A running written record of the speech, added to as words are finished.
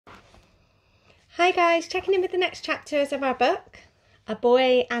Hi guys, checking in with the next chapters of our book, A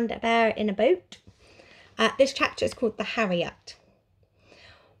Boy and a Bear in a Boat. This chapter is called The Harriet.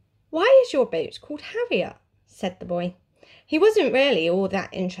 "Why is your boat called Harriet?" said the boy. He wasn't really all that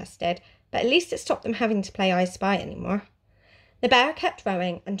interested, but at least it stopped them having to play I Spy anymore. The bear kept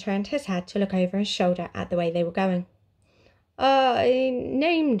rowing and turned his head to look over his shoulder at the way they were going. "I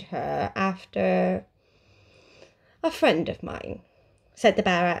named her after a friend of mine," said the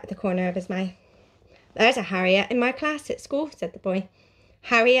bear out of the corner of his mouth. "There's a Harriet in my class at school," said the boy.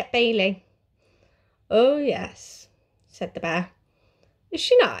 "Harriet Bailey." "Oh, yes," said the bear. "Is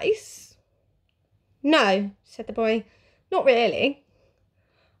she nice?" "No," said the boy. "Not really."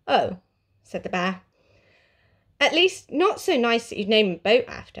 "Oh," said the bear. "At least not so nice that you'd name a boat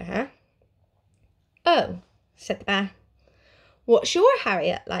after her." "Oh," said the bear. "What's your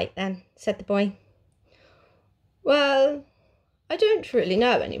Harriet like then?" said the boy. "Well, I don't really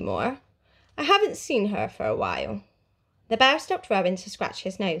know anymore. I haven't seen her for a while." The bear stopped rowing to scratch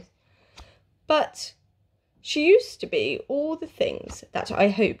his nose. "But she used to be all the things that I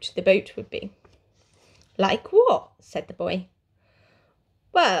hoped the boat would be." "Like what?" said the boy.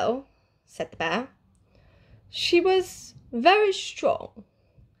 "Well," said the bear, "she was very strong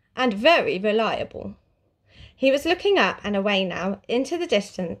and very reliable." He was looking up and away now into the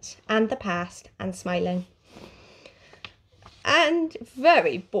distance and the past and smiling. "And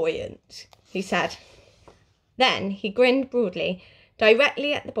very buoyant," he said. Then he grinned broadly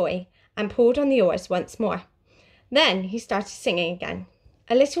directly at the boy and pulled on the oars once more. Then he started singing again,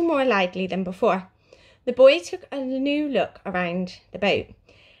 a little more loudly than before. The boy took a new look around the boat.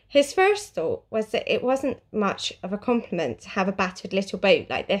 His first thought was that it wasn't much of a compliment to have a battered little boat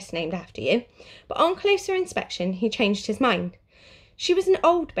like this named after you, but on closer inspection he changed his mind. She was an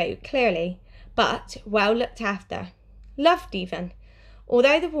old boat, clearly, but well looked after, loved even.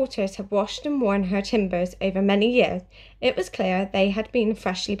 Although the waters had washed and worn her timbers over many years, it was clear they had been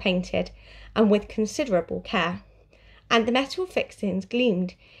freshly painted and with considerable care, and the metal fixings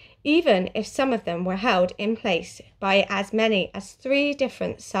gleamed, even if some of them were held in place by as many as 3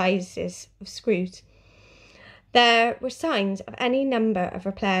 different sizes of screws. There were signs of any number of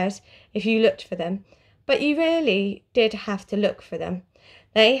repairs if you looked for them, but you really did have to look for them.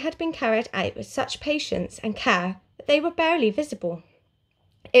 They had been carried out with such patience and care that they were barely visible.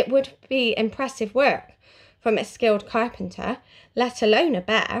 It would be impressive work from a skilled carpenter, let alone a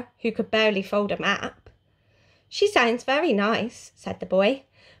bear who could barely fold a map. "She sounds very nice," said the boy,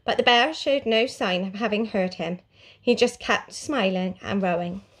 but the bear showed no sign of having heard him. He just kept smiling and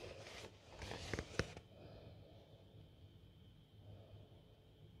rowing.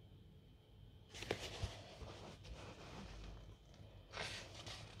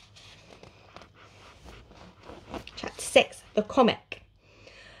 Chapter 6, The Comic.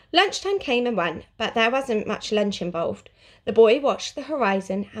 Lunchtime came and went, but there wasn't much lunch involved. The boy watched the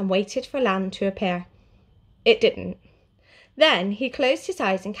horizon and waited for land to appear. It didn't. Then he closed his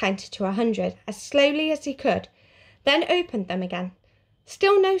eyes and counted to 100 as slowly as he could, then opened them again.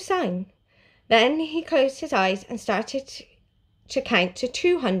 Still no sign. Then he closed his eyes and started to count to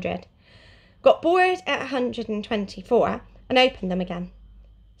 200. Got bored at 124 and opened them again.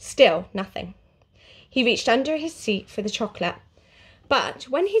 Still nothing. He reached under his seat for the chocolate, but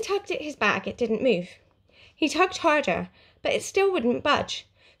when he tugged at his bag, it didn't move. He tugged harder, but it still wouldn't budge,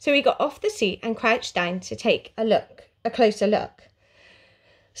 so he got off the seat and crouched down to take a closer look.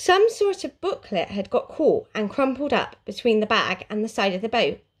 Some sort of booklet had got caught and crumpled up between the bag and the side of the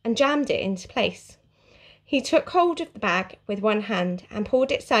boat and jammed it into place. He took hold of the bag with one hand and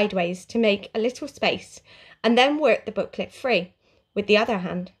pulled it sideways to make a little space, and then worked the booklet free with the other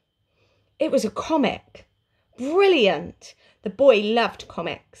hand. It was a comic. Brilliant! The boy loved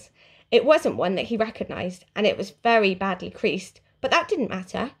comics. It wasn't one that he recognised, and it was very badly creased, but that didn't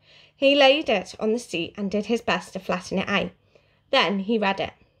matter. He laid it on the seat and did his best to flatten it out. Then he read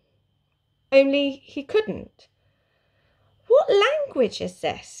it. Only he couldn't. "What language is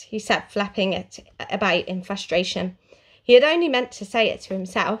this?" he said, flapping it about in frustration. He had only meant to say it to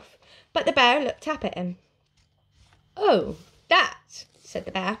himself, but the bear looked up at him. "Oh, that," said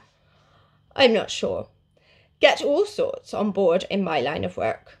the bear. "I'm not sure. Get all sorts on board in my line of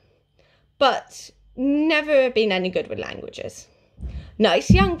work, but never been any good with languages. Nice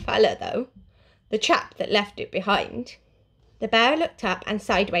young fella, though, the chap that left it behind." The bear looked up and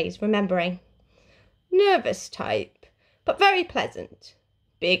sideways, remembering. "Nervous type, but very pleasant.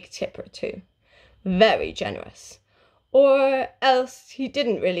 Big tipper, too. Very generous. Or else he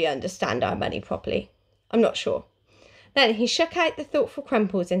didn't really understand our money properly. I'm not sure." Then he shook out the thoughtful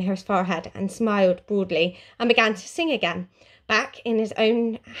crumples in his forehead and smiled broadly and began to sing again, back in his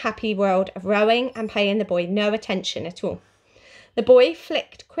own happy world of rowing and paying the boy no attention at all. The boy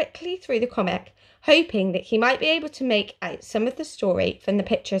flicked quickly through the comic, hoping that he might be able to make out some of the story from the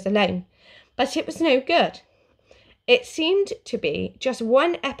pictures alone, but it was no good. It seemed to be just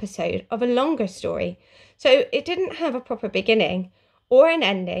one episode of a longer story, so it didn't have a proper beginning or an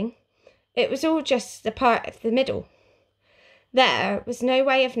ending. It was all just the part of the middle. There was no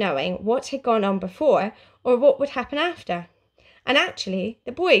way of knowing what had gone on before or what would happen after. And actually,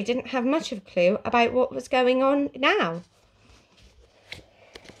 the boy didn't have much of a clue about what was going on now.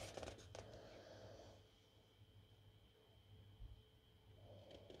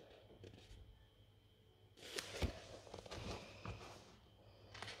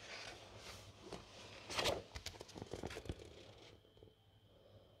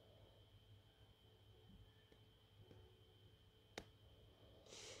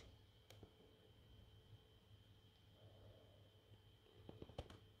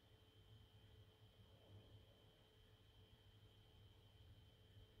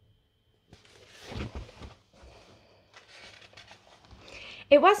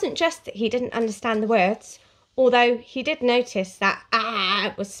 It wasn't just that he didn't understand the words, although he did notice that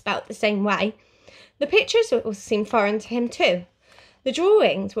was spelt the same way. The pictures all seemed foreign to him too. The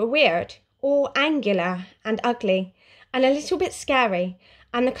drawings were weird, all angular and ugly, and a little bit scary,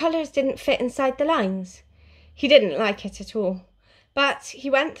 and the colours didn't fit inside the lines. He didn't like it at all, but he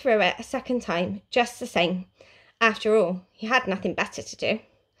went through it a second time just the same. After all, he had nothing better to do.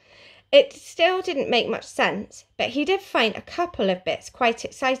 It still didn't make much sense, but he did find a couple of bits quite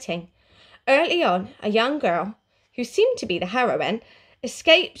exciting. Early on, a young girl, who seemed to be the heroine,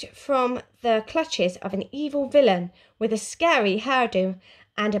 escaped from the clutches of an evil villain with a scary hairdo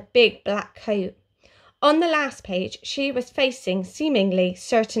and a big black coat. On the last page, she was facing seemingly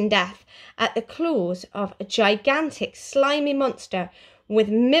certain death at the claws of a gigantic slimy monster with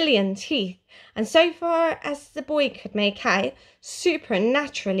 1,000,000 teeth, and so far as the boy could make out,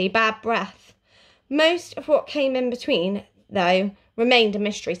 supernaturally bad breath. Most of what came in between, though, remained a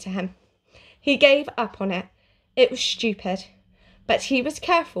mystery to him. He gave up on it. It was stupid. But he was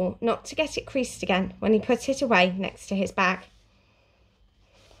careful not to get it creased again when he put it away next to his bag.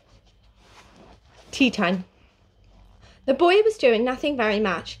 Tea time. The boy was doing nothing very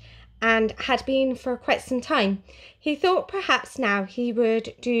much, and had been for quite some time. He thought perhaps now he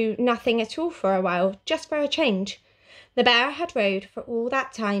would do nothing at all for a while, just for a change. The bear had rowed for all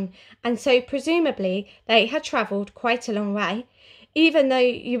that time, and so presumably they had travelled quite a long way, even though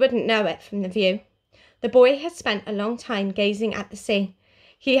you wouldn't know it from the view. The boy had spent a long time gazing at the sea.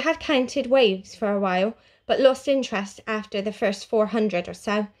 He had counted waves for a while, but lost interest after the first 400 or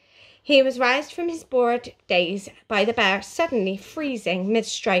so. He was roused from his bored daze by the bear suddenly freezing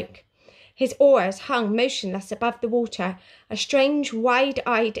mid-stroke. His oars hung motionless above the water, a strange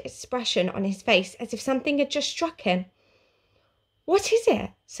wide-eyed expression on his face as if something had just struck him. "What is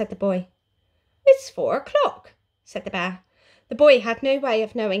it?" said the boy. "It's 4 o'clock," said the bear. The boy had no way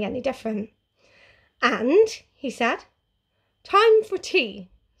of knowing any different. "And," he said. "Time for tea,"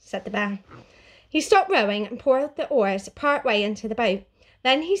 said the bear. He stopped rowing and poured the oars part way into the boat.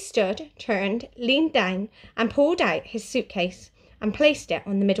 Then he stood, turned, leaned down, and pulled out his suitcase and placed it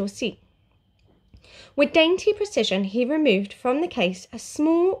on the middle seat. With dainty precision, he removed from the case a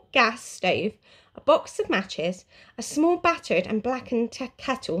small gas stove, a box of matches, a small battered and blackened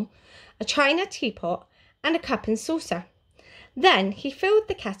kettle, a china teapot, and a cup and saucer. Then he filled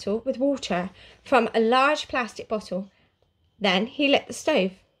the kettle with water from a large plastic bottle. Then he lit the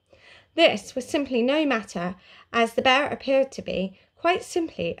stove. This was simply no matter, as the bear appeared to be quite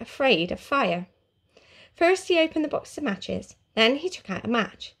simply afraid of fire. First he opened the box of matches, then he took out a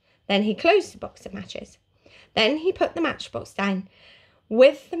match, then he closed the box of matches. Then he put the matchbox down,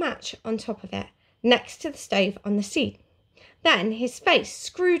 with the match on top of it, next to the stove on the seat. Then, his face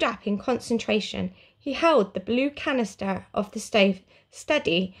screwed up in concentration, he held the blue canister of the stove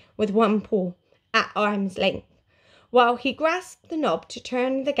steady with one paw, at arm's length, while he grasped the knob to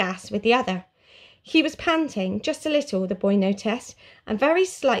turn the gas with the other. He was panting just a little, the boy noticed, and very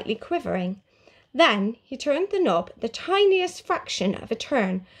slightly quivering. Then he turned the knob the tiniest fraction of a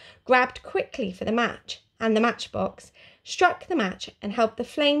turn, grabbed quickly for the match and the matchbox, struck the match and held the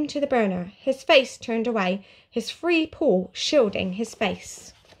flame to the burner, his face turned away, his free paw shielding his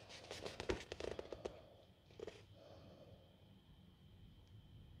face.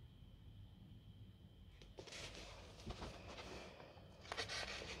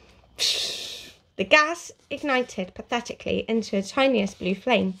 The gas ignited pathetically into the tiniest blue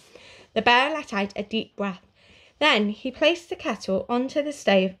flame. The bear let out a deep breath. Then he placed the kettle onto the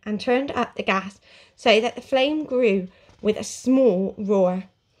stove and turned up the gas so that the flame grew with a small roar.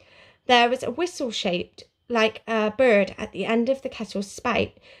 There was a whistle shaped like a bird at the end of the kettle's spout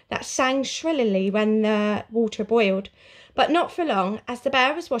that sang shrilly when the water boiled, but not for long, as the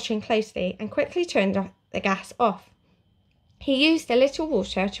bear was watching closely and quickly turned the gas off. He used a little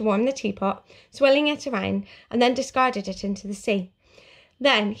water to warm the teapot, swirling it around, and then discarded it into the sea.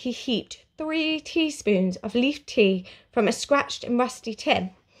 Then he heaped 3 teaspoons of leaf tea from a scratched and rusty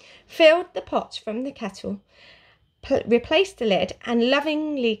tin, filled the pot from the kettle, replaced the lid, and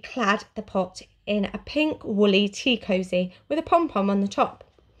lovingly clad the pot in a pink woolly tea cosy with a pom-pom on the top.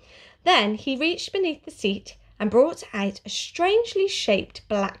 Then he reached beneath the seat and brought out a strangely shaped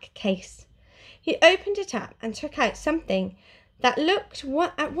black case. He opened it up and took out something that looked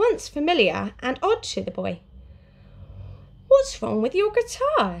at once familiar and odd to the boy. "What's wrong with your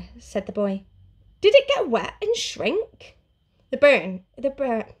guitar?" said the boy. "Did it get wet and shrink?" The bear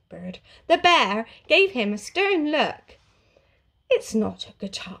gave him a stern look. "It's not a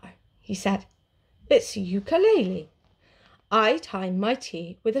guitar," he said. "It's a ukulele. I time my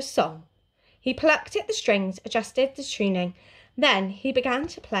tea with a song." He plucked at the strings, adjusted the tuning. Then he began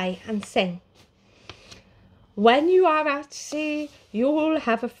to play and sing. "When you are at sea, you'll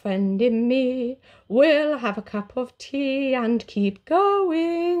have a friend in me. We'll have a cup of tea and keep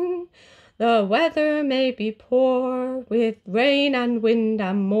going. The weather may be poor, with rain and wind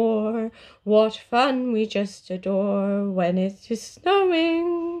and more. What fun we just adore when it is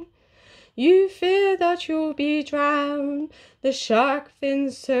snowing. You fear that you'll be drowned, the shark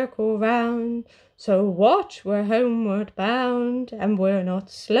fins circle round. So watch, we're homeward bound, and we're not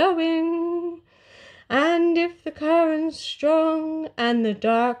slowing. And if the current's strong, and the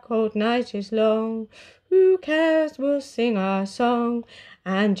dark cold night is long, who cares, we'll sing our song,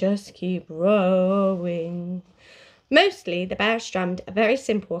 and just keep rowing." Mostly the bear strummed a very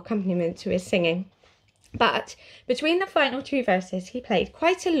simple accompaniment to his singing. But between the final 2 verses, he played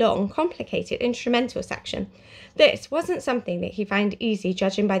quite a long, complicated instrumental section. This wasn't something that he found easy,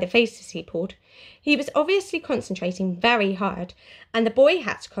 judging by the faces he pulled. He was obviously concentrating very hard, and the boy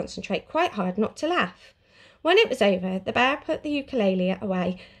had to concentrate quite hard not to laugh. When it was over, the bear put the ukulele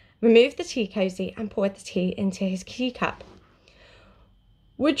away, removed the tea cosy, and poured the tea into his teacup.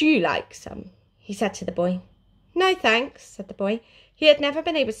 "Would you like some?" he said to the boy. "No, thanks," said the boy. He had never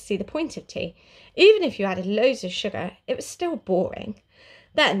been able to see the point of tea. Even if you added loads of sugar, it was still boring.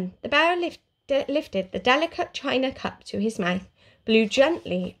 Then the bear lifted the delicate china cup to his mouth, blew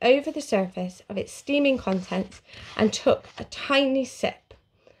gently over the surface of its steaming contents, and took a tiny sip.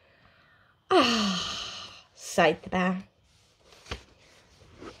 "Ah," sighed the bear.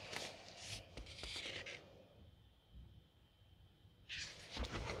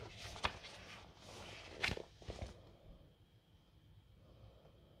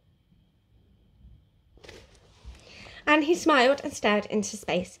 And he smiled and stared into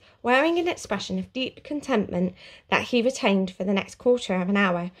space, wearing an expression of deep contentment that he retained for the next quarter of an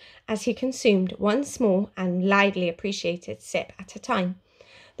hour, as he consumed one small and lively appreciated sip at a time.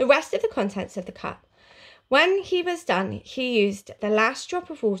 The rest of the contents of the cup. When he was done, he used the last drop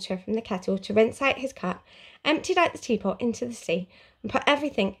of water from the kettle to rinse out his cup, emptied out the teapot into the sea, and put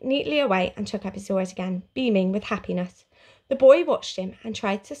everything neatly away and took up his oars again, beaming with happiness. The boy watched him and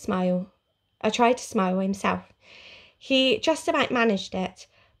tried to smile himself. He just about managed it,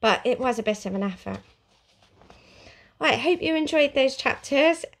 but it was a bit of an effort. Well, I hope you enjoyed those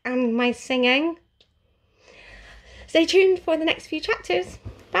chapters and my singing. Stay tuned for the next few chapters.